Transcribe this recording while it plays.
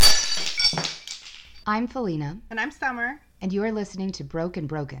I'm Felina. And I'm Summer. And you are listening to Broken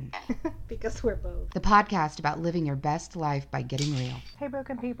Broken. Because we're both. The podcast about living your best life by getting real. Hey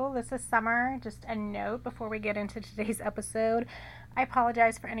broken people, this is Summer. Just a note before we get into today's episode. I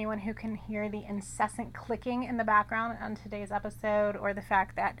apologize for anyone who can hear the incessant clicking in the background on today's episode or the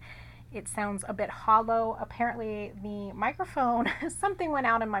fact that it sounds a bit hollow. Apparently the microphone, something went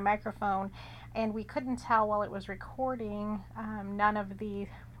out in my microphone and we couldn't tell while it was recording. None of the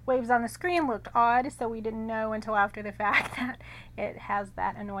waves on the screen looked odd, so we didn't know until after the fact that it has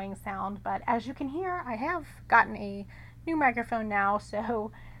that annoying sound. But as you can hear, I have gotten a new microphone now,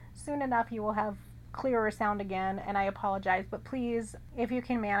 so soon enough you will have clearer sound again, and I apologize. But please, if you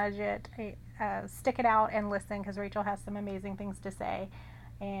can manage it, stick it out and listen, because Rachel has some amazing things to say.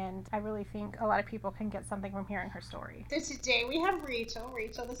 And I really think a lot of people can get something from hearing her story. So today we have Rachel.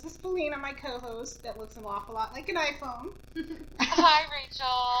 Rachel, this is Felina, my co-host, that looks an awful lot like an iPhone. Hi, Rachel.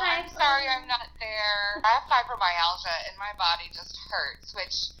 Hi, I'm sorry I'm not there. I have fibromyalgia and my body just hurts,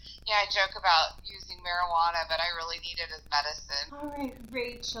 which, I joke about using marijuana, but I really need it as medicine. All right,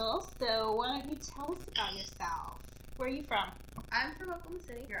 Rachel. So why don't you tell us about yourself? Where are you from? I'm from Oklahoma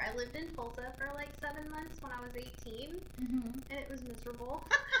City. I lived in Tulsa for like 7 months when I was 18, and it was miserable.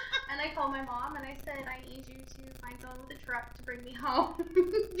 And I called my mom and I said, I need you to find someone with a truck to bring me home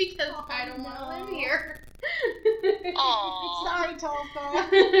because I don't want to live here. Aww. Sorry,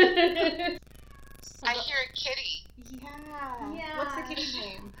 Tulsa. I hear a kitty. Yeah. What's the kitty's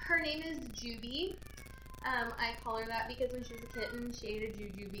name? Her name is Juby. I call her that because when she was a kitten, she ate a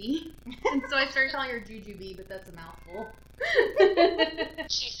jujube. And so I started calling her Jujube, but that's a mouthful.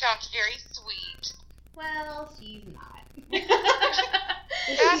 She sounds very sweet. Well, she's not.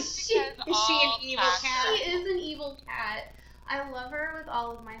 That's Is she an evil cat? She is an evil cat. I love her with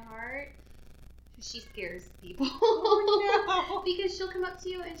all of my heart. She scares people. Oh, no. Because she'll come up to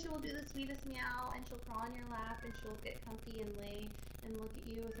you and she'll do the sweetest meow and she'll crawl on your lap and she'll get comfy and lay and look at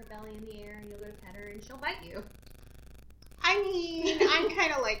you with her belly in the air and you'll go to pet her and she'll bite you. I mean, I'm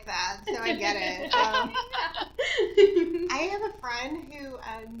kind of like that, so I get it. I have a friend who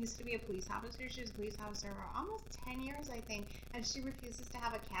used to be a police officer. She was a police officer for almost 10 years, I think, and she refuses to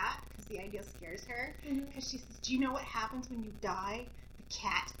have a cat because the idea scares her. Because she says, do you know what happens when you die? The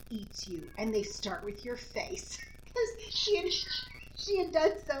cat eats you, and they start with your face. Because she had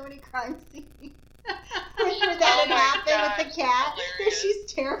done so many crime scenes. Where that would happen with the cat. So she's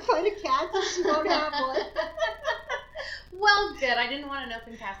terrified of cats, and she won't have one. Well, good. I didn't want an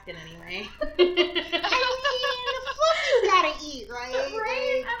open casket anyway. I mean, Fluffy's gotta eat, right?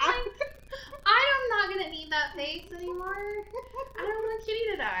 Right? I'm not gonna need that face anymore. I don't want Kitty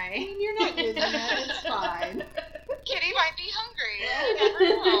to die. I mean, you're not using it. It's fine. Kitty might be hungry. You never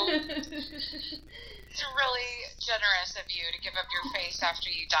know. It's really generous of you to give up your face after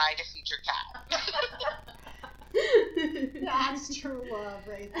you die to feed your cat. That's true love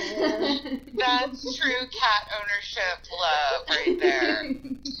right there. That's true cat ownership love right there.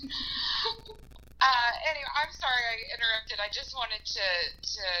 Anyway, I'm sorry I interrupted. I just wanted to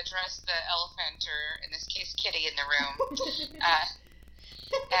address the elephant, or in this case, Kitty, in the room.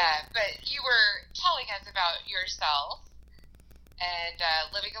 But you were telling us about yourself and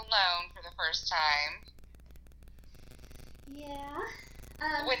living alone for the first time. Yeah.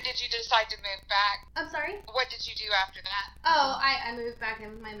 When did you decide to move back? I'm sorry? What did you do after that? Oh, I moved back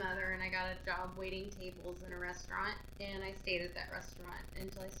in with my mother and I got a job waiting tables in a restaurant and I stayed at that restaurant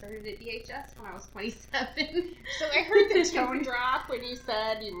until I started at DHS when I was 27. So I heard the tone drop when you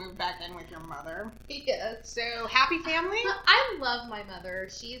said you moved back in with your mother. Yes. So, happy family? I love my mother.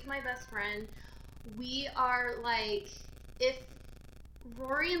 She's my best friend. We are like, if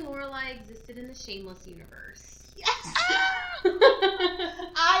Rory and Lorelai existed in the Shameless universe. Yes!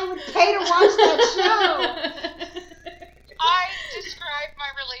 I would pay to watch that show! I describe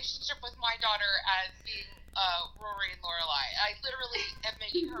my relationship with my daughter as being Rory and Lorelai. I literally am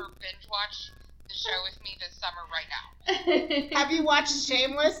making her binge watch the show with me this summer right now. Have you watched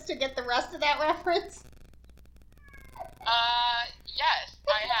Shameless to get the rest of that reference? Yes,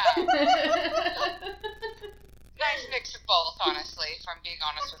 I have. Nice mix of both, honestly, if I'm being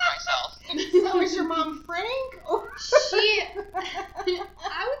honest with myself. So is your mom Frank? Or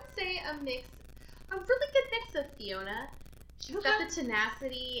I would say a really good mix of Fiona. She's got the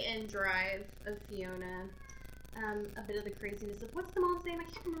tenacity and drive of Fiona. A bit of the craziness of, what's the mom's name? I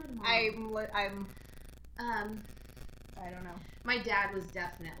can't remember the mom. I don't know. My dad was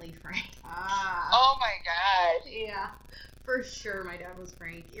definitely Frank. Oh my god. Yeah. For sure, my dad was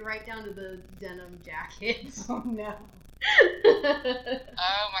Frank. Right down to the denim jacket. Oh no.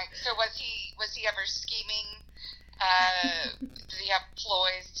 Oh my! So was he ever scheming Did he have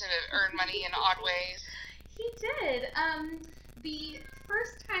ploys to earn money in odd ways? He did. The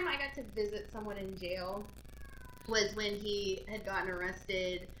first time I got to visit someone in jail was when he had gotten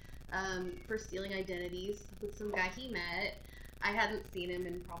arrested for stealing identities with some guy he met. I hadn't seen him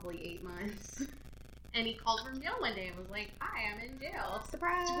in probably 8 months. And he called from jail one day and was like, "Hi, I'm in jail.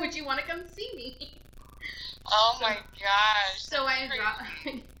 Surprise! Would you want to come see me?" Oh my gosh. So I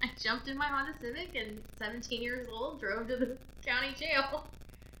jumped in my Honda Civic and 17 years old drove to the county jail.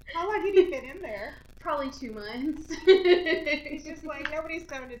 How long did he fit in there? Probably 2 months. He's just like, nobody's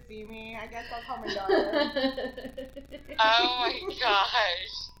coming to see me. I guess I'll call my daughter. Oh my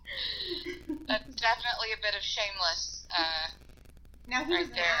gosh. That's definitely a bit of shameless. Now he was Right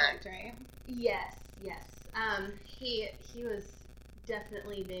an there. addict, right? Yes. He was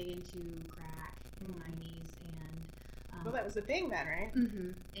definitely big into crack in the 90s, and Well, that was the thing then, right?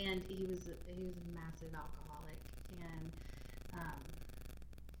 mhm. And he was a massive alcoholic, and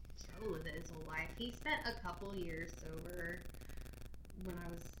struggled with it his whole life. He spent a couple years sober when I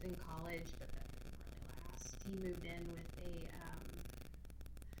was in college, but that didn't really last. He moved in with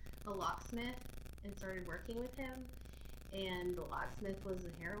a locksmith and started working with him. And the locksmith was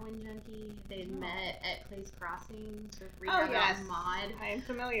a heroin junkie. They had met at Clay's Crossing, the rehab out in Maud. I am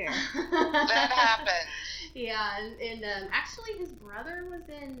familiar. That happened. Yeah, and actually his brother was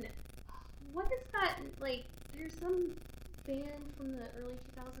in, what is that, like, there's some band from the early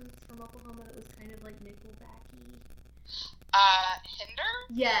 2000s from Oklahoma that was kind of like Nickelback-y. Hinder?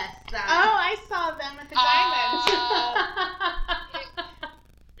 Yes, Oh, that. I saw them at the Diamond. Wait.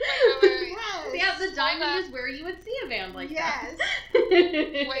 Yes. Yeah, the Diamond is where you would see a band like Yes.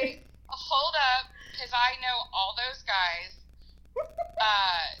 that. Wait, hold up, because I know all those guys.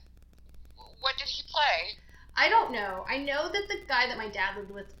 What did he play? I don't know. I know that the guy that my dad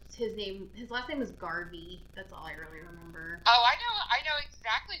lived with, his last name was Garvey. That's all I really remember. Oh, I know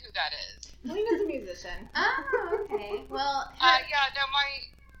exactly who that is. Lena's a musician. Oh, okay. Well, Yeah, no,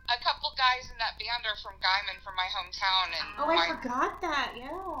 a couple guys in that band are from Guyman, from my hometown, and Oh, I forgot that. Yeah.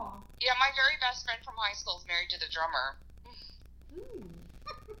 my very best friend from high school is married to the drummer. ooh.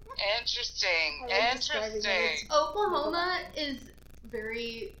 Interesting. I like describing Interesting. Oklahoma is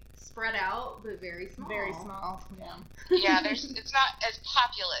very spread out, but very small. Very small. Yeah. Yeah, it's not as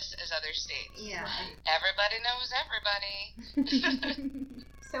populous as other states. Yeah. Everybody knows everybody.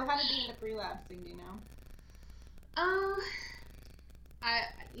 So how did he end up relapsing? Do you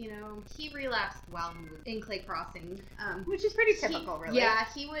know? He relapsed while he was in Clay Crossing. Which is pretty typical, really. Yeah,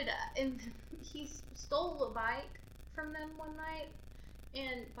 he would, and he stole a bike from them one night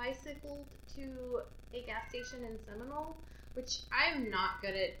and bicycled to a gas station in Seminole, which I'm not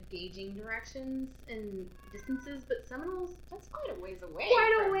good at gauging directions and distances, but Seminole's That's quite a ways away.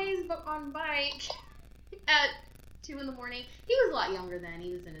 quite a ways but on bike at 2 a.m. He was a lot younger then.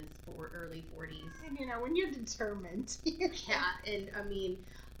 He was in his early 40s. And you know, when you're determined. Yeah, and I mean,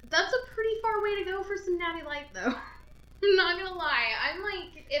 that's a pretty far way to go for some natty light, though. I'm not gonna lie. I'm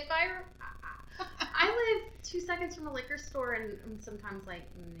like, if I live 2 seconds from a liquor store, and I'm sometimes like,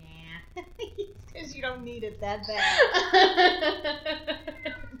 nah. Because you don't need it that bad.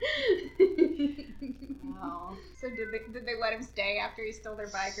 Oh. So did they let him stay after he stole their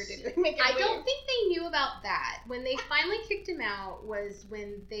bike, or did they make him I leave? don't think they knew about that. When they finally kicked him out was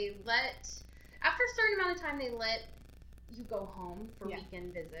when they after a certain amount of time, they let you go home for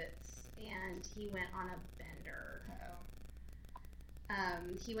weekend visits, and he went on a bender.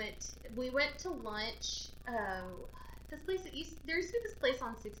 We went to lunch. This place there used to be this place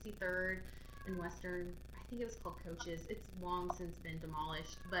on 63rd and Western. I think it was called Coach's. It's long since been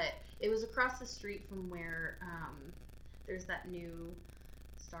demolished, but it was across the street from where there's that new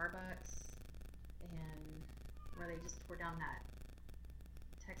Starbucks, and where they just tore down that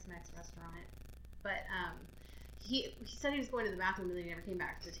Tex-Mex restaurant. But he said he was going to the bathroom, and then he never came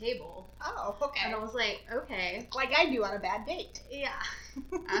back to the table. Oh, okay. And I was like, okay. Like I do on a bad date. Yeah.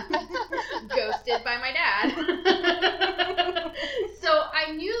 Ghosted by my dad. So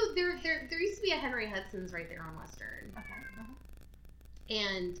I knew there used to be a Henry Hudson's right there on Western. Okay.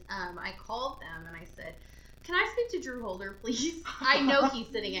 And I called them and I said, "Can I speak to Drew Holder, please? I know he's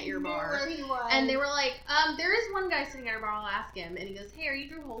sitting at your bar." Where he was. And they were like, there is one guy sitting at our bar, I'll ask him. And he goes, "Hey, are you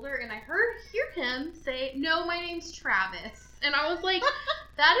Drew Holder?" And I hear him say, "No, my name's Travis." And I was like,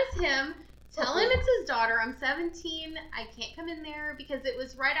 that is him. Tell him it's his daughter. I'm 17. I can't come in there, because it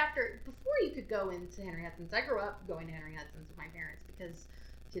was right before you could go into Henry Hudson's. I grew up going to Henry Hudson's with my parents because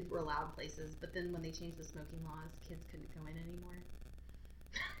kids were allowed places. But then when they changed the smoking laws, kids couldn't go in anymore.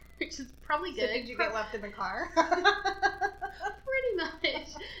 which is probably good. So did you get left in the car? Pretty much.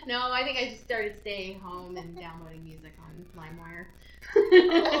 No, I think I just started staying home and downloading music on LimeWire.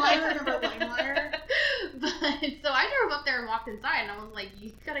 Oh, I remember LimeWire. But so I drove up there and walked inside, and I was like,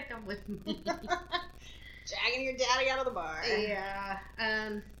 "You gotta come with me." Dragging your daddy out of the bar. Yeah.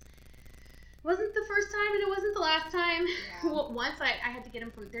 Wasn't the first time, and it wasn't the last time. Yeah. Well, once I had to get him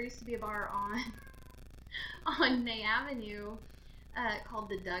from. There used to be a bar on May Avenue called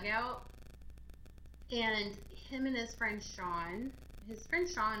The Dugout, and him and his friend Sean. His friend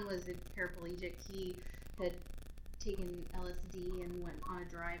Sean was a paraplegic. He had taken LSD and went on a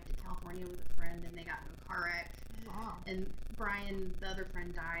drive to California with a friend, and they got in a car wreck. Wow. And Brian, the other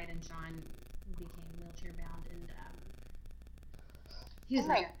friend, died, and Sean became wheelchair bound, and he was Oh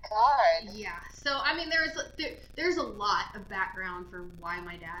my god. yeah. So I mean, there's a lot of background for why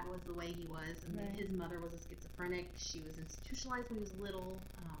my dad was the way he was, and Right. his mother was a schizophrenic. She was institutionalized when he was little.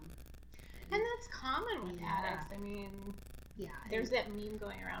 And that's common with Yeah. addicts. I mean, Yeah. there's that meme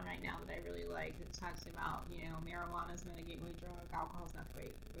going around right now that I really like that talks about, marijuana's not a gateway drug, alcohol's not the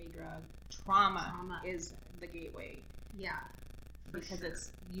gateway drug. Trauma is the gateway Yeah. for because sure.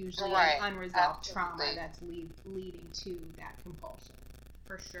 it's usually Right, an unresolved trauma absolutely. that's leading to that compulsion.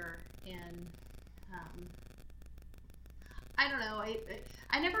 For sure. And I don't know.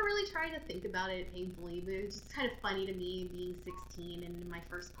 I never really tried to think about it painfully, but it was just kind of funny to me being 16 and in my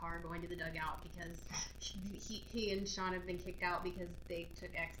first car going to the Dugout because he and Sean have been kicked out because they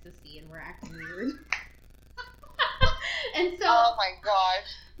took ecstasy and were acting weird. And so Oh my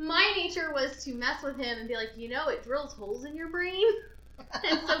gosh. my nature was to mess with him and be like, it drills holes in your brain.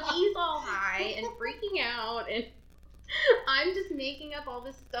 And so he's all high and freaking out, and I'm just making up all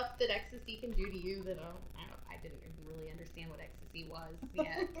this stuff that ecstasy can do to you that I didn't really understand what ecstasy was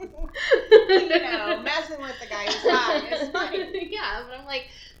yet. Messing with the guy who's high is fine. Yeah, but I'm like,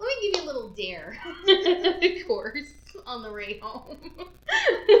 let me give you a little dare course on the way home.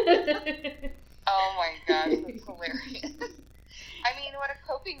 Oh my gosh, that's hilarious. I mean, what a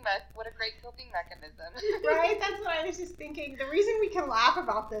great coping mechanism. Right? That's what I was just thinking. The reason we can laugh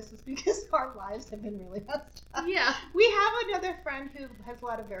about this is because our lives have been really messed up. Yeah. We have another friend who has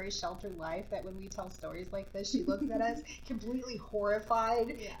led a very sheltered life that when we tell stories like this, she looks at us completely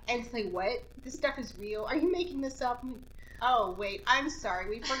horrified and say, what? This stuff is real? Are you making this up? Oh, wait, I'm sorry,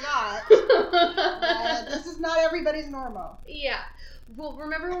 we forgot. This is not everybody's normal. Yeah. Well,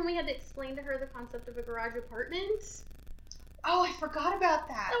 remember when we had to explain to her the concept of a garage apartment? Oh, I forgot about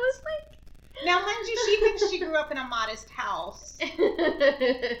that. I was like... Now, mind you, she thinks she grew up in a modest house. And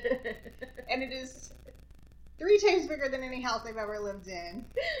it is 3 times bigger than any house I've ever lived in.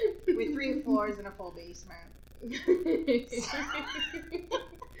 With 3 floors and a full basement.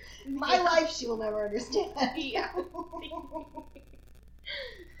 My life she will never understand. Yeah.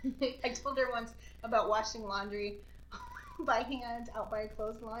 I told her once about washing laundry by hand out by a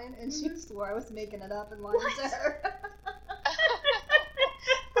clothesline, and she swore I was making it up and lying to her.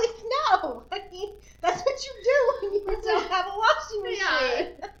 Like, no! I mean, that's what you do when you don't have a washing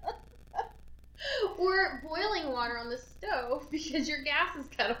machine. Yeah. Or boiling water on the stove because your gas is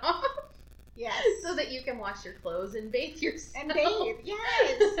cut off. Yes. So that you can wash your clothes and bathe yourself. And bathe,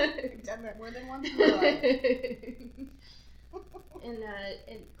 yes! I've done that more than once in my life.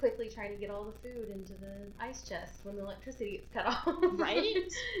 And quickly trying to get all the food into the ice chest when the electricity gets cut off.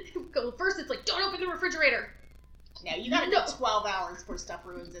 Right? First it's like, don't open the refrigerator. No, you gotta go 12 hours before stuff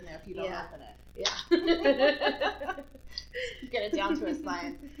ruins in there if you don't open it. Yeah. You get it down to a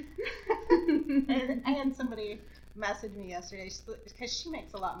science. And I had somebody message me yesterday because she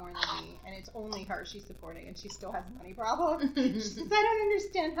makes a lot more than me, and it's only her she's supporting, and she still has money problems. She says, I don't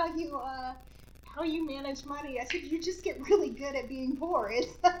understand how you manage money. I said, you just get really good at being poor.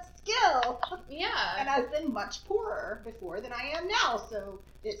 It's a skill. Yeah. And I've been much poorer before than I am now, so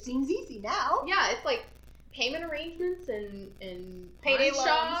it seems easy now. Yeah, it's like payment arrangements and Payday pawn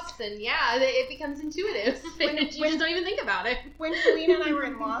shops, and it becomes intuitive. You just don't even think about it. When Selena and I were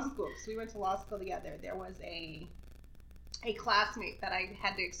in law school, because we went to law school together, there was a classmate that I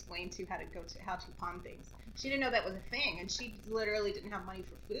had to explain to how to pawn things. She didn't know that was a thing, and she literally didn't have money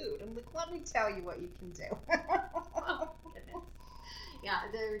for food. I'm like, let me tell you what you can do. Oh, goodness. Yeah,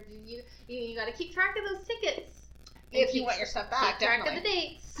 you got to keep track of those tickets. If you want your stuff back, keep track definitely. of the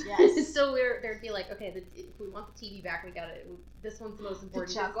dates. Yes. So there'd be like, okay, if we want the TV back, we got it. This one's the most important.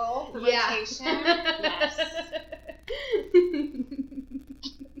 The juggle, the Yeah. rotation. Yes.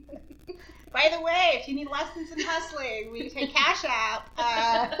 By the way, if you need lessons in hustling, we take Cash App.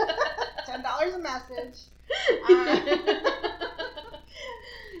 $10 a message.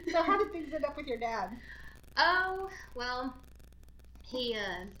 So how did things end up with your dad? Oh, well, he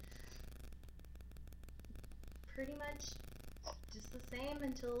pretty much just the same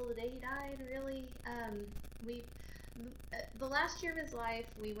until the day he died, really. The last year of his life,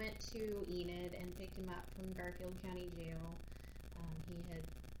 we went to Enid and picked him up from Garfield County Jail. He had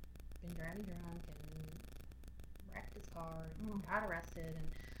been driving drunk and wrecked his car and got arrested, and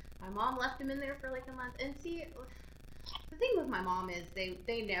my mom left him in there for like a month. And see, the thing with my mom is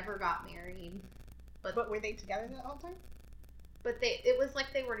they never got married. But were they together the whole time? But it was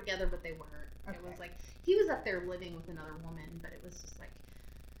like they were together, but they weren't. Okay. It was like he was up there living with another woman, but it was just like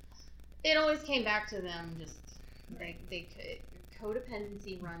it always came back to them. Just they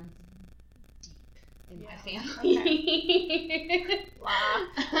codependency runs deep in my family.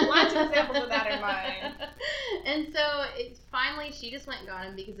 Lots of examples of that in mine. And so finally she just went and got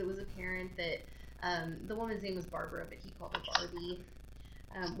him because it was apparent that the woman's name was Barbara, but he called her Barbie.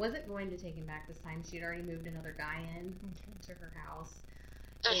 Wasn't going to take him back this time. She had already moved another guy in to her house.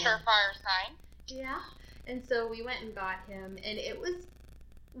 The surefire sign. Yeah. And so we went and got him, and it was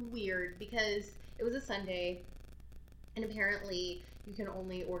weird because it was a Sunday, and apparently you can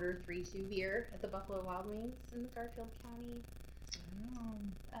only order 3-2 beer at the Buffalo Wild Wings in the Garfield County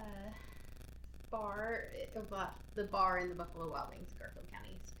bar. The bar in the Buffalo Wild Wings in Garfield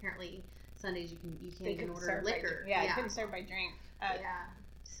County. So apparently Sundays you can't even order liquor. You couldn't serve by drink. Yeah.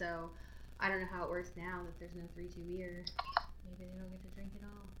 So I don't know how it works now that there's no 3-2 beer. Maybe they don't get to drink at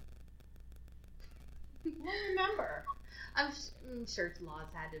all. I don't remember. I'm sure laws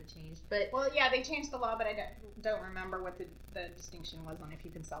had to have changed, but Well, yeah, they changed the law, but I don't remember what the distinction was on if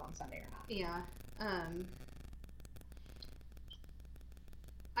you can sell on Sunday or not. yeah.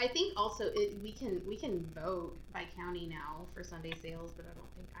 I think also we can vote by county now for Sunday sales, but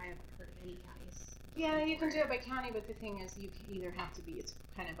I haven't heard of any counties. Yeah, you can do it by county, but the thing is, you can either have to be. It's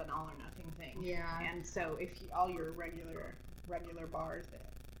kind of an all or nothing thing. Yeah. And so, if all your regular bars that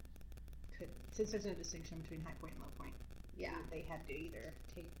could, since there's no distinction between High Point and Low Point, Yeah. they had to either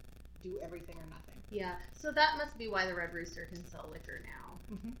do everything or nothing. Yeah. So that must be why the Red Rooster can sell liquor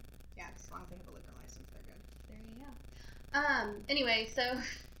now. Mm-hmm. Yeah, as long as they have a liquor license, they're good. There you go. Anyway, so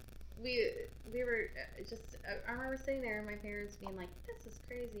we were just. I remember sitting there and my parents being like, "This is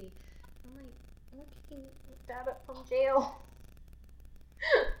crazy." I'm like, "We're kicking Dad up from jail."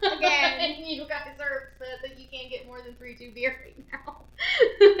 Again. And you guys are upset that you can't get more than 3-2 beer right now.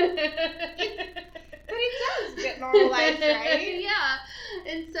 But it does get normalized, right? Yeah.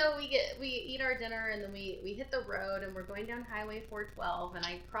 And so we eat our dinner and then we hit the road and we're going down Highway 412 and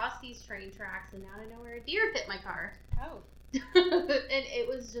I cross these train tracks and out of nowhere a deer hit my car. Oh. And it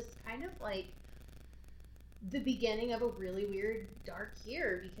was just kind of like the beginning of a really weird dark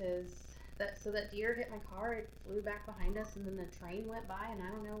year because that deer hit my car, it flew back behind us, and then the train went by, and I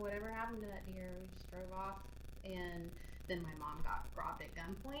don't know whatever happened to that deer. We just drove off, and then my mom got robbed at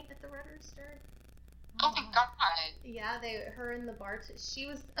gunpoint at the Red Rooster. Oh my god. Yeah, her and the she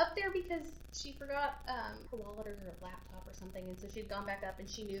was up there because she forgot her wallet or her laptop or something, and so she'd gone back up, and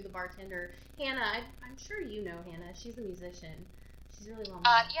she knew the bartender, Hannah. I'm sure you know Hannah. She's a musician. She's really well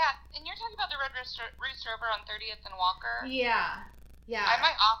known. Yeah, and you're talking about the Red Rooster over on 30th and Walker? Yeah. Yeah.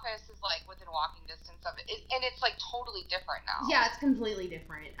 My office is like within walking distance of it, and it's like totally different now. Yeah, it's completely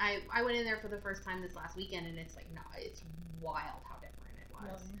different. I went in there for the first time this last weekend, and it's like, no, it's wild how different it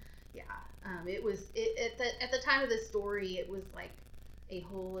was. Really? Yeah. It was at the time of this story, it was like a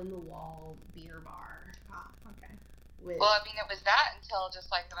hole in the wall beer bar. Ah, okay. Well, I mean, it was that until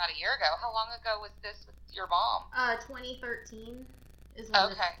just like about a year ago. How long ago was this with your mom? 2013 is when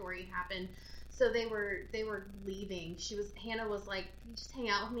this story happened. So they were leaving. Hannah was like, "Can you just hang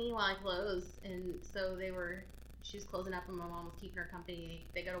out with me while I close?" And so she was closing up and my mom was keeping her company.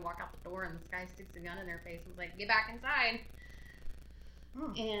 They go to walk out the door and this guy sticks a gun in their face and was like, "Get back inside."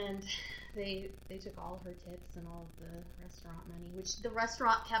 And they took all of her tips and all of the restaurant money, which the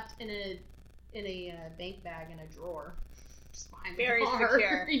restaurant kept in a bank bag in a drawer. Just behind the Very bar.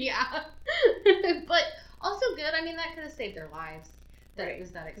 secure. Yeah. But also good. I mean, that could have saved their lives. That it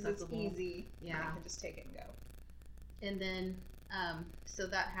was that accessible. It's easy. Yeah. You can just take it and go. And then, so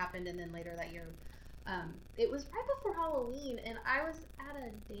that happened, and then later that year, it was right before Halloween, and I was at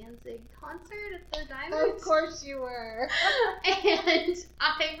a Danzig concert at the Diamond. Of course you were. And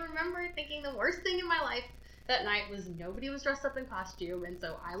I remember thinking the worst thing in my life that night was nobody was dressed up in costume, and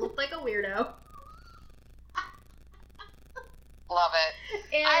so I looked like a weirdo. Love it.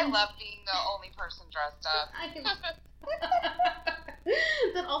 And I love being the only person dressed up.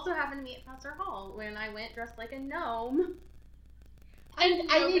 That also happened to me at Foster Hall when I went dressed like a gnome. And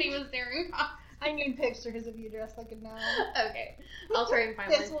Nobody was there in costume. I need pictures of you dressed like a gnome. Okay, I'll try and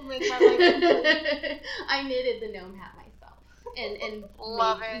find This one. will make my life complete. I knitted the gnome hat myself. and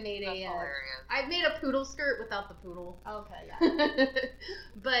Love it. made That's a. hilarious. I made a poodle skirt without the poodle. Okay, yeah.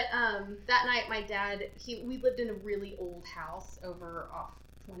 But that night, my dad, we lived in a really old house over off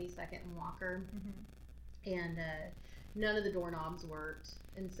 22nd and Walker, and none of the doorknobs worked.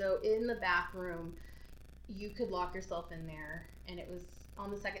 And so in the back room, you could lock yourself in there, and it was on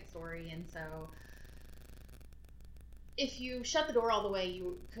the second story, and so if you shut the door all the way,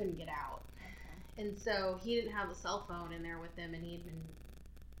 you couldn't get out. Okay. And so he didn't have a cell phone in there with him, and he had been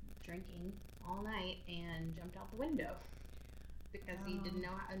drinking all night and jumped out the window because he didn't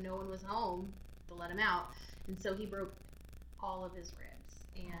know no one was home to let him out. And so he broke all of his ribs,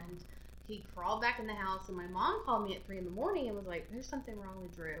 and he crawled back in the house, and my mom called me at 3 a.m. and was like, there's something wrong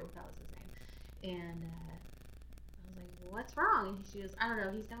with Drew. That was his name. And I was like, well, what's wrong? And she goes, I don't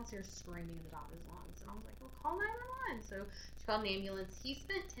know, he's downstairs screaming at the top of his lungs. And I was like, well, call 911. So she called an ambulance. He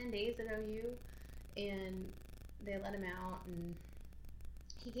spent 10 days at OU, and they let him out, and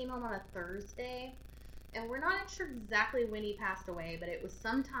he came home on a Thursday, and we're not sure exactly when he passed away, but it was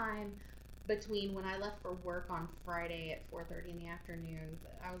sometime between when I left for work on Friday at 4:30 in the afternoon.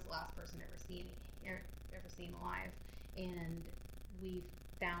 I was the last person to ever see him alive, and we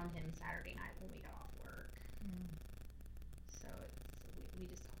found him Saturday night when we got off work. So we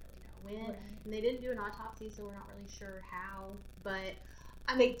just don't really know when. Right. And they didn't do an autopsy, so we're not really sure how. But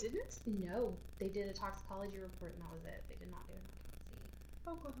they didn't? No, they did a toxicology report, and that was it. They did not do an autopsy.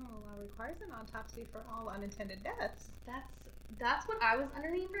 Oklahoma law requires an autopsy for all unintended deaths. That's what I was under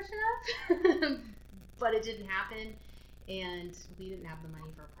the impression of, but it didn't happen, and we didn't have the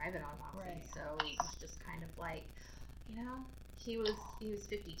money for a private autopsy, right. So it was just kind of like, he was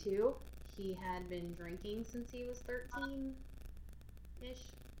 52. He had been drinking since he was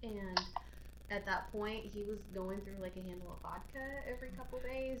 13-ish, and at that point, he was going through like a handle of vodka every couple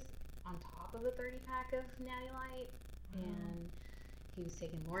days on top of a 30-pack of Natty Light, and he was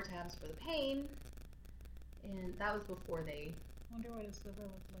taking Lortabs for the pain. And that was before they... I wonder what his liver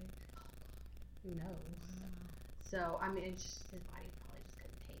looked like. Oh, God. Who knows? Wow. So, I mean, it's just, his body probably just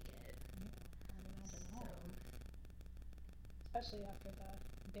couldn't take it. Yeah, I imagine so. Especially after the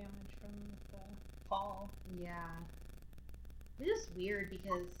damage from the fall. Yeah. It's just weird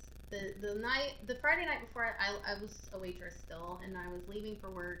because the Friday night before, I was a waitress still, and I was leaving for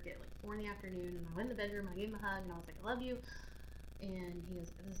work at like 4 in the afternoon, and I went in the bedroom, I gave him a hug, and I was like, I love you. And he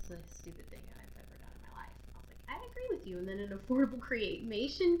goes, this is the stupid thing I've ever done in my life. And I was like, I agree with you. And then an Affordable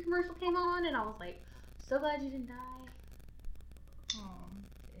Cremation commercial came on, and I was like, so glad you didn't die.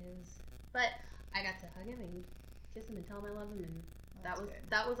 But I got to hug him and kiss him and tell him I love him, and that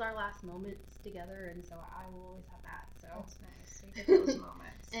was our last moments together, and so I will always have that. So that's nice. You get those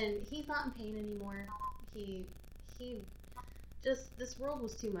moments. And he's not in pain anymore. He just, this world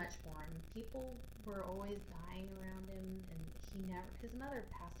was too much for him. People were always dying around him, and his mother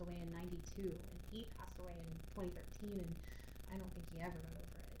passed away in 92, and he passed away in 2013, and I don't think he ever got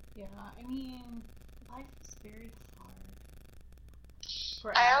over it. Yeah, I mean, life is very hard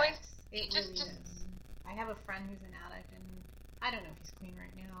for addicts. It really is. I have a friend who's an addict, and I don't know if he's clean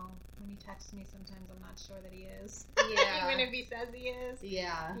right now. When he texts me, sometimes I'm not sure that he is. Yeah. Even if he says he is.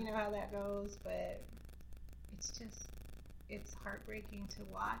 Yeah. You know how that goes, but it's heartbreaking to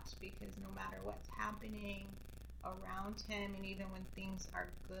watch because no matter what's happening around him, and even when things are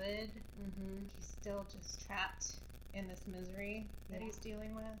good, he's still just trapped in this misery that he's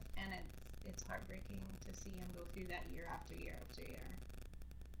dealing with, and it's heartbreaking to see him go through that year after year after year.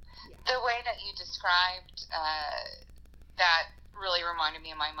 Yeah. The way that you described that really reminded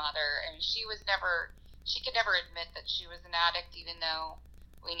me of my mother, and she could never admit that she was an addict, even though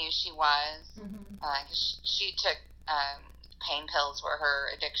we knew she was, because she took pain pills were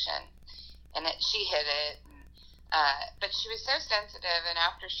her addiction, and she hid it. But she was so sensitive, and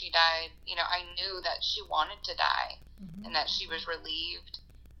after she died, I knew that she wanted to die, and that she was relieved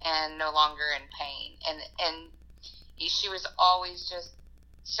and no longer in pain. And she was always just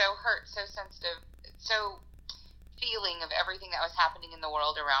so hurt, so sensitive, so feeling of everything that was happening in the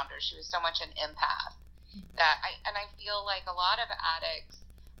world around her. She was so much an empath that I feel like a lot of addicts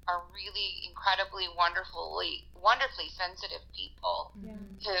are really incredibly wonderfully sensitive people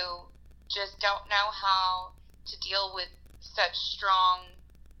who just don't know how to deal with such strong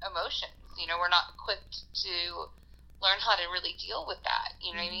emotions. We're not equipped to learn how to really deal with that.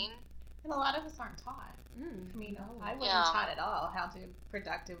 You know what I mean? And a lot of us aren't taught. I mean, I wasn't taught at all how to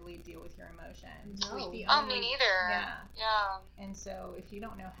productively deal with your emotions. No. Me neither. Yeah. And so if you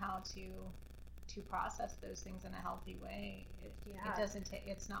don't know how to process those things in a healthy way,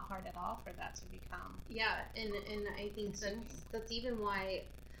 it's not hard at all for that to become and I think that's even why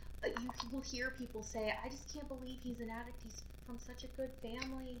you will hear people say, I just can't believe he's an addict. He's from such a good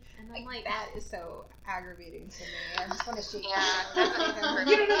family. And I'm like, that is so aggravating to me. I just want to shake Yeah, my that's head. even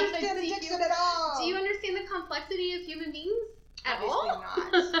You don't understand addiction at all. do you understand the complexity of human beings at Obviously all?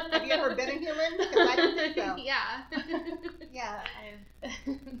 not. Have you ever been a human? Because I don't think so. Yeah. Yeah,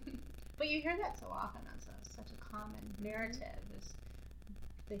 but you hear that so often. That's such a common narrative. Is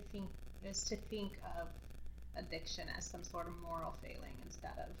to think of addiction as some sort of moral failing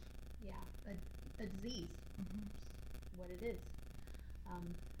instead of a disease. Mhm. What it is.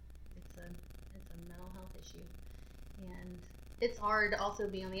 It's a mental health issue, and it's hard to also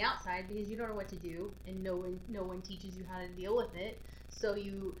be on the outside because you don't know what to do, and no one teaches you how to deal with it. So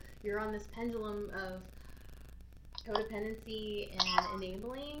you're on this pendulum of codependency and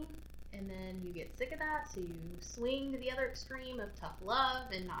enabling, and then you get sick of that, so you swing to the other extreme of tough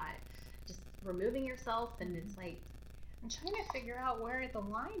love and not just removing yourself, and it's like, I'm trying to figure out where the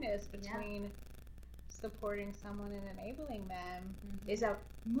line is between supporting someone and enabling them is a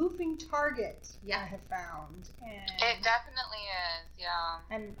moving target. I have found, and It definitely is, yeah.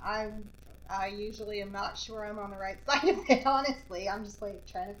 and I usually am not sure I'm on the right side of it. Honestly, I'm just like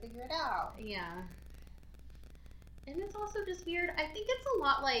trying to figure it out. yeah. And it's also just weird. I think it's a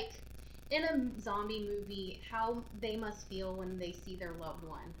lot like in a zombie movie, how they must feel when they see their loved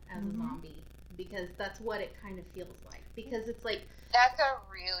one as a zombie, because that's what it kind of feels like. Because it's like, That's a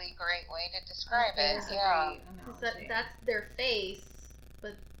really great way to describe it, That's a yeah. great because analogy. that's their face,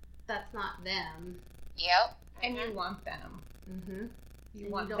 but that's not them. Yep. And you want them. Mm-hmm. You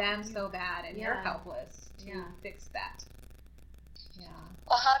And want you them don't- so bad, and you're Yeah. helpless to Yeah. fix that. Yeah.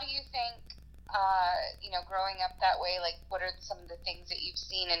 Well, how do you think, growing up that way, like, what are some of the things that you've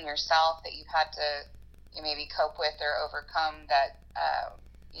seen in yourself that you've had to maybe cope with or overcome that,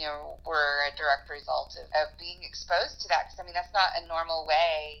 were a direct result of being exposed to that? Because, I mean, that's not a normal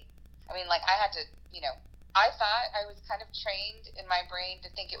way. I mean, like, I had to, I thought I was kind of trained in my brain to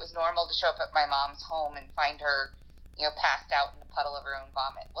think it was normal to show up at my mom's home and find her, passed out in a puddle of her own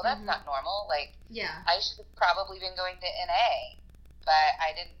vomit. Well, that's not normal. Like, Yeah. I should have probably been going to NA, but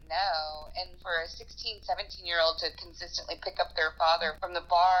I didn't know. And for a 16, 17-year-old to consistently pick up their father from the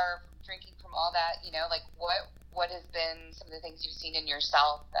bar, from drinking, from all that, like what has been some of the things you've seen in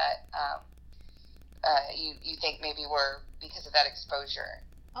yourself that you think maybe were because of that exposure?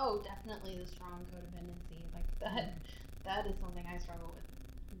 Oh, definitely the strong codependency. Like that is something I struggle with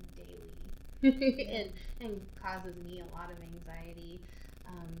daily. and causes me a lot of anxiety.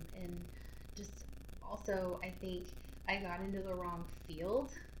 And just also, I think I got into the wrong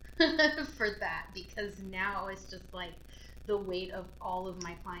field for that, because now it's just like the weight of all of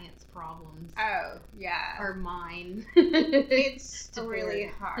my clients' problems Oh, yeah. are mine. It's to really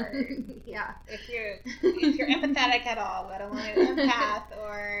bear. hard. Yeah. If you're empathetic at all, let alone an empath,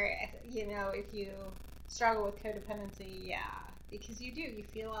 or if you struggle with codependency, because you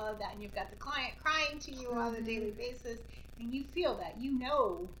feel all of that, and you've got the client crying to you on a daily basis, and you feel that,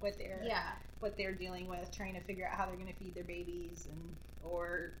 what they're dealing with, trying to figure out how they're going to feed their babies,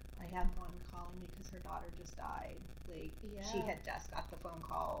 or I had one calling me because her daughter just died. Like, she had just got the phone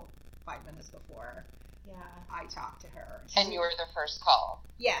call 5 minutes before I talked to her. And you were the first call.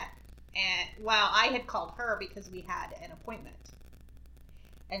 Yeah. And, I had called her because we had an appointment.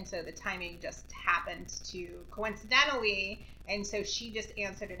 And so the timing just happened to coincidentally, and so she just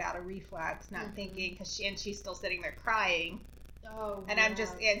answered it out of reflex, not thinking, because she's still sitting there crying. Oh,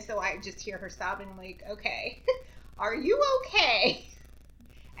 And so I just hear her sobbing, like, okay, are you okay?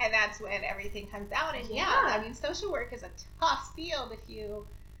 And that's when everything comes out. And I mean, social work is a tough field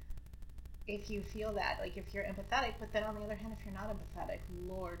if you feel that, like, if you're empathetic, but then on the other hand, if you're not empathetic,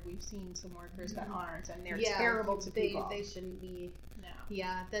 Lord, we've seen some workers that aren't, and they're terrible to people. They shouldn't be. No.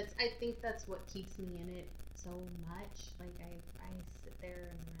 Yeah, I think that's what keeps me in it so much. Like, I sit there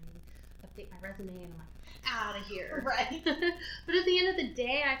and I update my resume and I'm like, out of here. Right. But at the end of the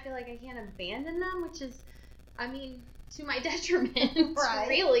day, I feel like I can't abandon them, which is, I mean, to my detriment, Right.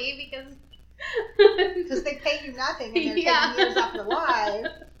 really, because Because they pay you nothing and they're taking years off your life.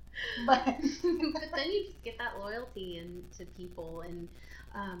 But then you just get that loyalty to people, and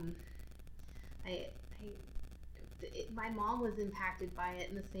my mom was impacted by it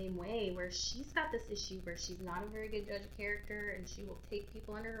in the same way, where she's got this issue where she's not a very good judge of character, and she will take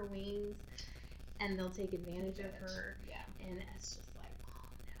people under her wings, and they'll take advantage of her. Yeah. And it's just like, oh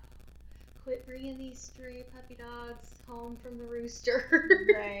no, quit bringing these stray puppy dogs home from the rooster.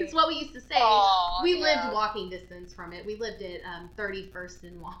 Right. It's what we used to say. Aw, We yeah. lived walking distance from it. We lived at 31st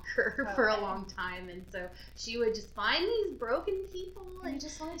and Walker for a Okay. long time, and so she would just find these broken people, You and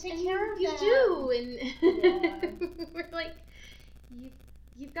just want to take and care of you them. do, and Yeah. we're like,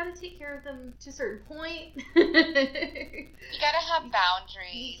 you've got to take care of them to a certain point. You gotta have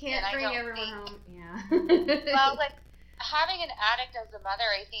boundaries. You can't bring everyone home. Yeah. Well, like, having an addict as a mother,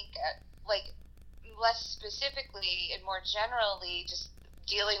 I think, like, less specifically and more generally, just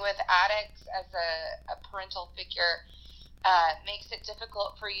dealing with addicts as a parental figure makes it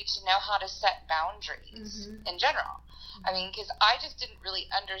difficult for you to know how to set boundaries in general. I mean, because I just didn't really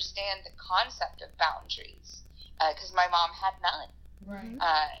understand the concept of boundaries because my mom had none.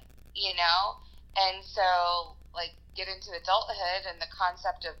 Right. You know? And so, like, get into adulthood and the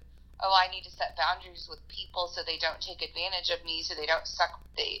concept of, oh, I need to set boundaries with people so they don't take advantage of me, so they don't suck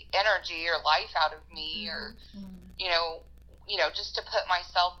the energy or life out of me, or, you know, just to put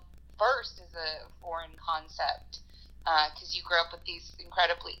myself first is a foreign concept. Because you grow up with these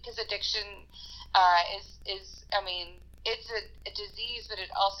incredibly, because addiction is, I mean, it's a disease, but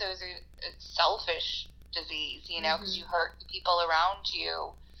it also is a selfish disease, you know, because you hurt the people around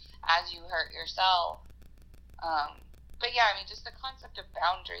you as you hurt yourself. But yeah, I mean, just the concept of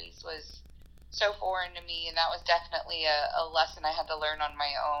boundaries was so foreign to me, and that was definitely a lesson I had to learn on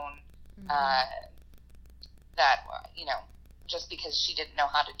my own. That, you know, just because she didn't know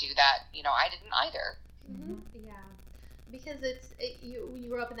how to do that, you know, I didn't either. Yeah, because you when you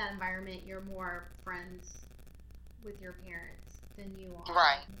grow up in that environment, you're more friends with your parents than you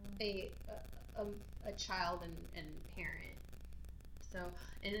are a child and parent. So,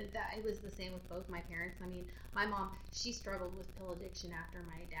 and it was the same with both my parents. I mean, my mom, she struggled with pill addiction after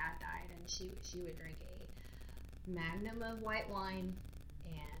my dad died, and she would drink a magnum of white wine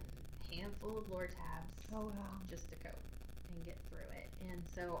and a handful of Lortabs just to cope and get through it. And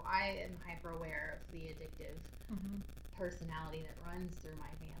so I am hyper aware of the addictive personality that runs through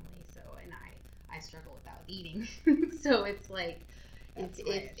my family. So, and I struggle without eating. So it's like,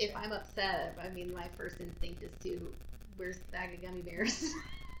 if I'm upset, I mean, my first instinct is to, where's the bag of gummy bears?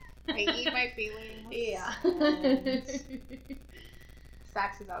 I eat my feelings. Yeah.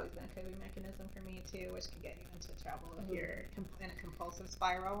 Sex has always been a coping mechanism for me too, which can get you into trouble if you're in a compulsive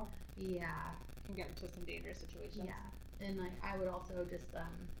spiral. Yeah. Can get into some dangerous situations. Yeah. And like, I would also just,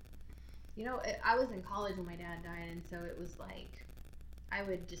 you know, I was in college when my dad died, and so it was like, I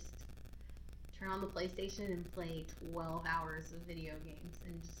would just turn on the PlayStation and play 12 hours of video games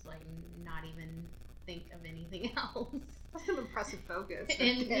and just like not even think of anything else. That's some impressive focus.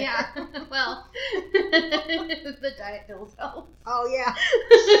 And yeah, well, the diet pills help. Oh yeah.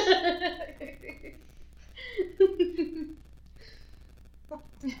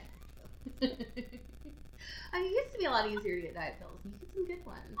 I mean, it used to be a lot easier to get diet pills. You get some good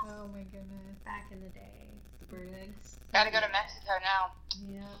ones. Oh my goodness. Back in the day. The bird eggs. Gotta go to Mexico now.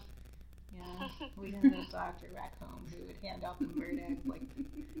 Yeah. Yeah. We had a doctor back home who would hand out the bird eggs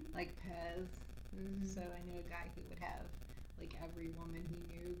like Pez. So I knew a guy who would have like every woman he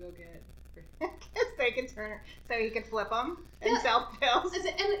knew go get so he could flip them and sell pills.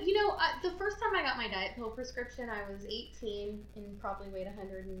 And you know, the first time I got my diet pill prescription, I was 18 and probably weighed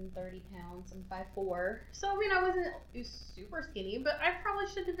 130 pounds. I'm 5'4", so I mean, I wasn't super skinny, but I probably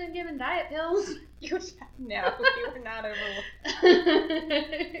should have been given diet pills. You were not overweight.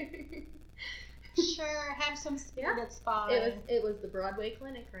 Sure, have some speed. Yeah. That's fine. It was the Broadway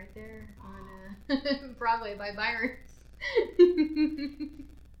Clinic right there on Broadway by Byron's.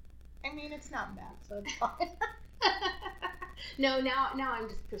 I mean, it's not meth, so it's fine. No, now I'm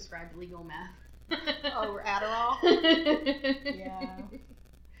just prescribed legal meth. Oh, Adderall? Yeah.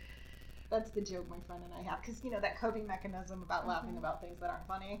 That's the joke my friend and I have. Because, you know, that coping mechanism about laughing about things that aren't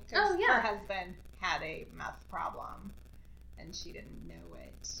funny. Oh, yeah. Her husband had a meth problem, and she didn't know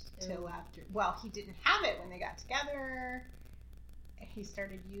it till after. Well, he didn't have it when they got together. He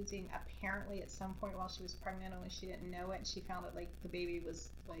started using, apparently, at some point while she was pregnant, only she didn't know it, and she found that, like, the baby was,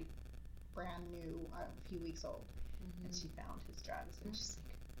 like, brand new, a few weeks old, and she found his drugs, and she's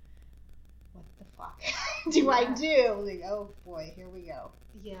like, what the fuck do I do? Like, oh boy, here we go.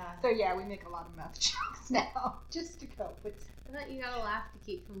 Yeah. So yeah, we make a lot of meth jokes now, just to cope with. But you gotta laugh to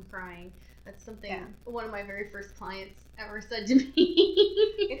keep from crying. That's something one of my very first clients ever said to me.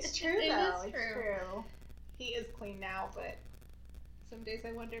 It's true though. It's true. He is clean now, but some days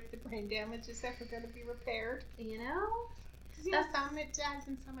I wonder if the brain damage is ever going to be repaired. You know? Because you know, some it does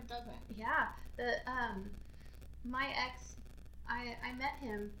and some it doesn't. Yeah. My ex, I met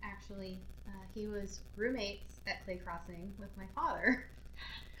him actually. He was roommates at Clay Crossing with my father.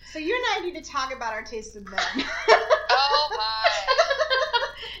 So you and I need to talk about our taste in men. Oh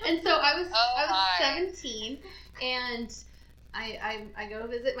my! And so I was 17, and I go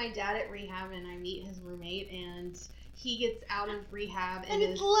visit my dad at rehab, and I meet his roommate, and he gets out of rehab And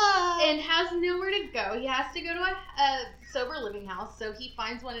and it's love. and has nowhere to go. He has to go to a sober living house, so he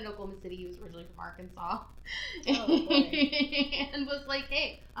finds one in Oklahoma City. He was originally from Arkansas. Oh, boy. And was like,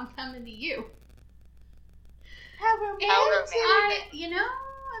 hey, I'm coming to you. How And romantic. I, it's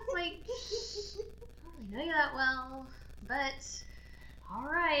like, I don't really know you that well, but all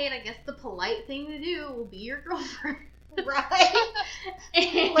right, I guess the polite thing to do will be your girlfriend. Right?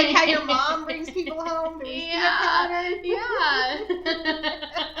 Like how your mom brings people home to receive a pattern. Yeah.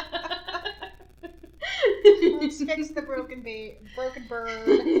 Let's fix the broken bird.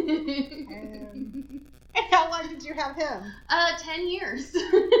 And how long did you have him? 10 years.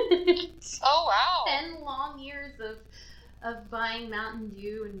 Oh, wow. 10 long years of buying Mountain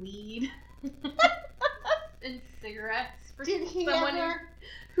Dew and weed and cigarettes for Did he someone ever?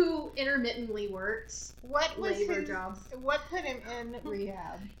 who intermittently worked What was labor his jobs. What put him in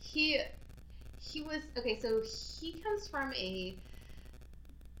rehab? He was okay. So he comes from his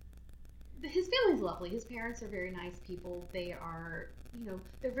family's lovely. His parents are very nice people. They are,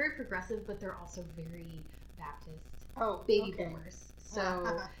 they're very progressive, but they're also very Baptist, Oh, baby okay. boomers.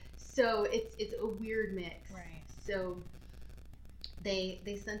 So it's a weird mix. Right. So they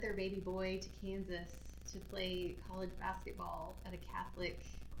sent their baby boy to Kansas to play college basketball at a Catholic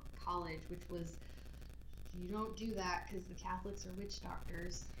college, which was, you don't do that because the Catholics are witch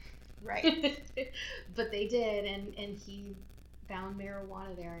doctors. Right. But they did, and he found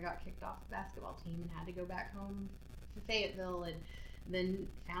marijuana there and got kicked off the basketball team and had to go back home to Fayetteville, and then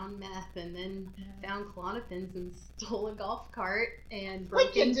found meth, and then found Klonopins and stole a golf cart and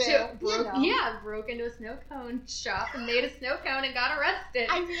broke into a snow cone shop and made a snow cone and got arrested.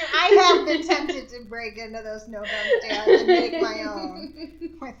 I mean, I have been tempted to break into those snow cone stands and make my own.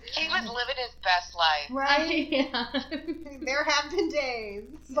 He was living his best life. Right? Yeah. There have been days,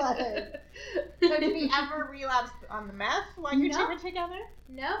 but so did he ever relapse on the meth while you two No. were together?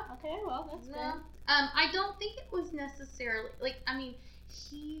 No. Okay, well that's No. good. I don't think it was necessarily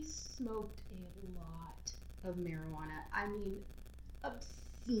he smoked a lot of marijuana. I mean,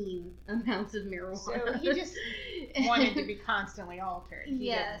 obscene amounts of marijuana. So he just wanted to be constantly altered. He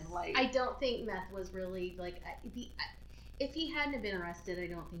Yes, didn't like. I don't think meth was really if he hadn't have been arrested, I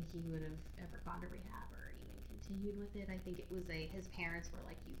don't think he would have ever gone to rehab or even continued with it. I think it was his parents were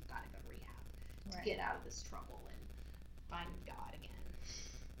like, you've got to go to rehab to get out of this trouble and find God again.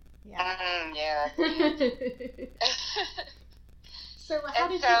 Yeah. Yeah. So how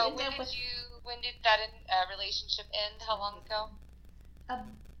And did so, you end when up did with? when did that relationship end? How long ago?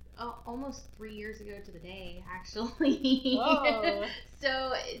 Almost 3 years ago to the day, actually. Whoa.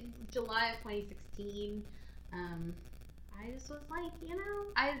 So July of 2016, I just was like,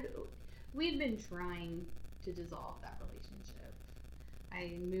 we'd been trying to dissolve that relationship.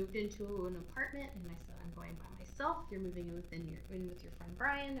 I moved into an apartment and I said, I'm going by myself. You're moving in with your friend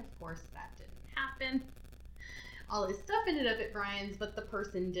Brian. Of course, that didn't happen. All his stuff ended up at Brian's, but the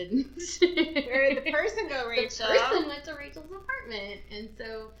person didn't. Where did the person go, Rachel? The person went to Rachel's apartment, and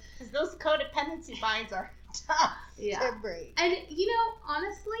so Because those codependency binds are tough to break. And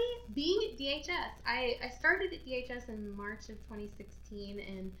honestly, being at DHS, I started at DHS in March of 2016,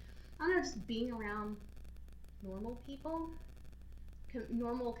 and I don't know, just being around normal people,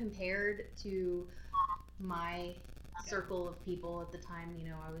 normal compared to my circle of people at the time.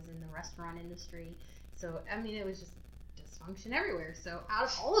 I was in the restaurant industry. So, it was just dysfunction everywhere. So, out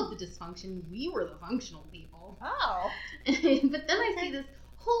of all of the dysfunction, we were the functional people. Oh. But then I see this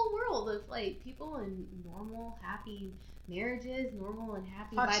whole world of, people in normal, happy marriages, normal and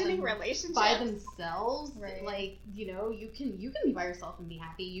happy Functioning relationships. by themselves. Right. You can be by yourself and be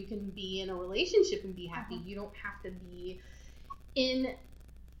happy. You can be in a relationship and be happy. You don't have to be in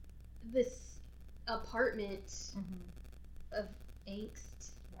this apartment of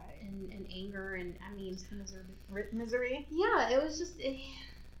angst. And anger and Misery. Yeah, it was just it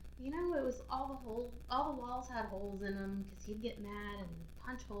was all the walls had holes in them because he'd get mad and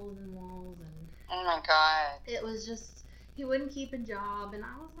punch holes in walls, and Oh my god. it was just he wouldn't keep a job, and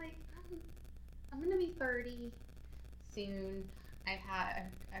I was like, I'm gonna be 30 soon. I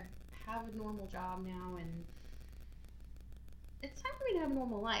have a normal job now, and it's time for me to have a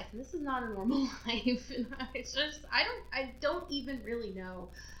normal life, and this is not a normal life. And I don't even really know.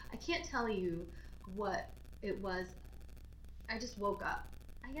 I can't tell you what it was. I just woke up,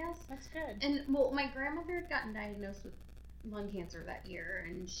 I guess. That's good. And my grandmother had gotten diagnosed with lung cancer that year,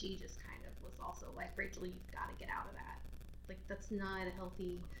 and she just kind of was also like, Rachel, you've got to get out of that. Like, that's not a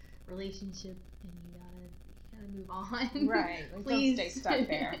healthy relationship, and you gotta gotta move on. Right. Like, Please. don't stay stuck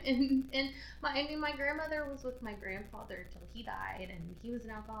there. and my grandmother was with my grandfather till he died, and he was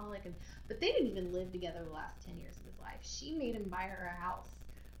an alcoholic, but they didn't even live together the last 10 years of his life. She made him buy her a house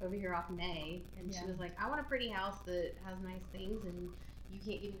over here off May, and she was like, I want a pretty house that has nice things, and you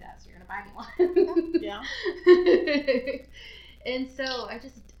can't give me that, so you're gonna buy me one. Yeah. And so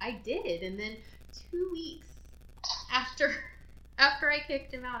I did, and then 2 weeks after I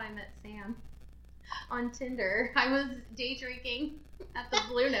kicked him out, I met Sam on Tinder. I was day drinking at the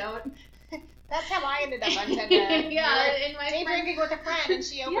Blue Note. That's how I ended up on Tinder. Yeah, and my day friend, drinking with a friend, and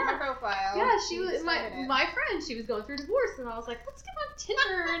she opened my profile. yeah, she was my friend. She was going through divorce, and I was like, let's get on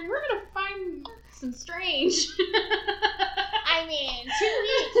Tinder, and we're gonna find some strange. I mean, 2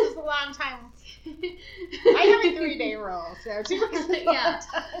 weeks is a long time. I have a 3-day rule, so 2 weeks is a long Yeah.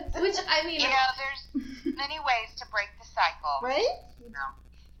 time. Which, I mean, there's many ways to break the cycle. Right?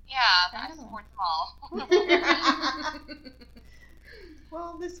 Yeah, I support them all.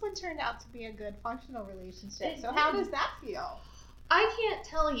 Well, this one turned out to be a good functional relationship. So how does that feel? I can't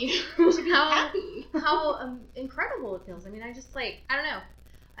tell you To be how happy. how incredible it feels. I mean, I just I don't know.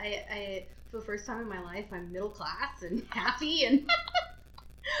 I for the first time in my life, I'm middle class and happy, and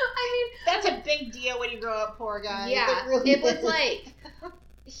That's a big deal when you grow up poor, guys. yeah, It really it was is. like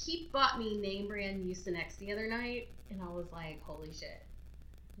he bought me name brand Mucinex the other night, and I was like, holy shit.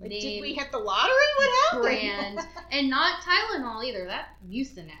 Like, Name did we hit the lottery? What happened? brand, and not Tylenol either. That's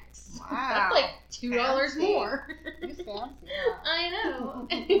Mucinex. Wow. That's like $2 Fancy. more. You fancy, huh? I know.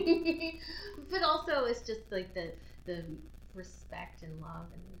 But also, it's just like the respect and love,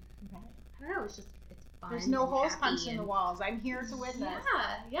 and I don't know. It's fun. There's no and holes happy punched in the and- walls. I'm here to witness.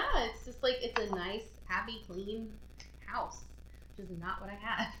 Yeah. It's just like it's a nice, happy, clean house, which is not what I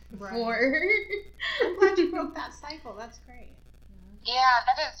had Right. before. I'm glad you broke that cycle. That's great. Yeah,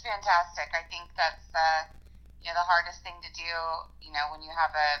 that is fantastic. I think that's the hardest thing to do. When you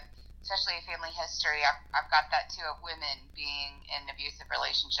have especially a family history. I've got that too of women being in abusive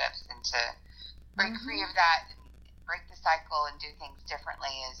relationships, and to break free of that and break the cycle and do things differently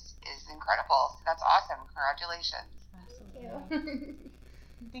is incredible. So that's awesome. Congratulations. Absolutely.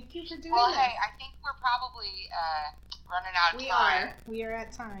 Thank you for doing Well, this. hey, I think we're probably running out of time. We are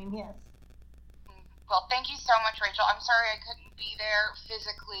at time, yes. Well, thank you so much, Rachel. I'm sorry I couldn't be there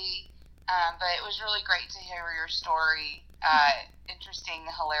physically, but it was really great to hear your story. Interesting,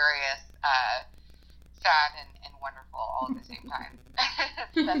 hilarious, sad, and wonderful all at the same time.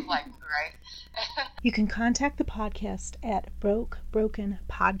 That's life, right? You can contact the podcast at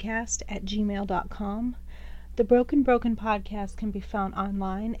brokebrokenpodcast@gmail.com. The Broken Broken Podcast can be found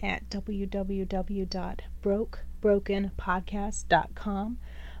online at www.brokebrokenpodcast.com,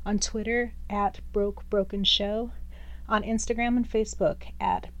 on Twitter at Broke Broken Show, on Instagram and Facebook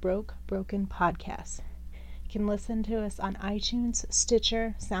at Broke Broken Podcast. You can listen to us on iTunes,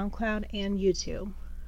 Stitcher, SoundCloud, and YouTube.